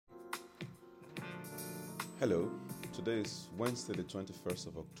Hello, today is Wednesday the 21st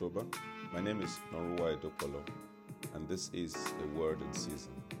of October. My name is Noruwa Edopolo, and this is A Word in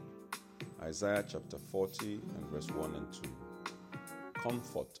Season. Isaiah chapter 40 and verse 1 and 2.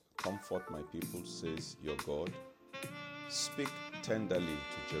 Comfort, comfort my people, says your God. Speak tenderly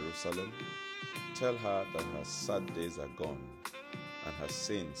to Jerusalem. Tell her that her sad days are gone and her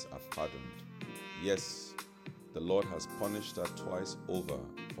sins are pardoned. Yes, the Lord has punished her twice over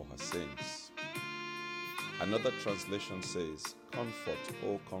for her sins. Another translation says, Comfort,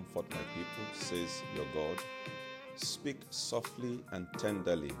 O comfort my people, says your God. Speak softly and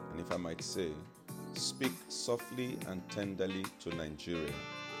tenderly, and if I might say, speak softly and tenderly to Nigeria,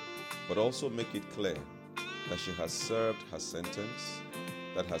 but also make it clear that she has served her sentence,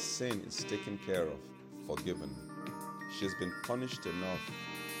 that her sin is taken care of, forgiven. She has been punished enough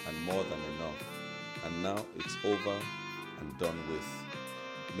and more than enough, and now it's over and done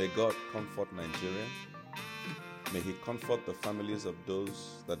with. May God comfort Nigeria. May He comfort the families of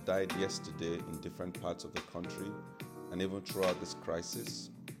those that died yesterday in different parts of the country and even throughout this crisis.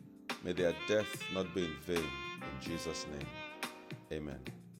 May their death not be in vain. In Jesus' name, amen.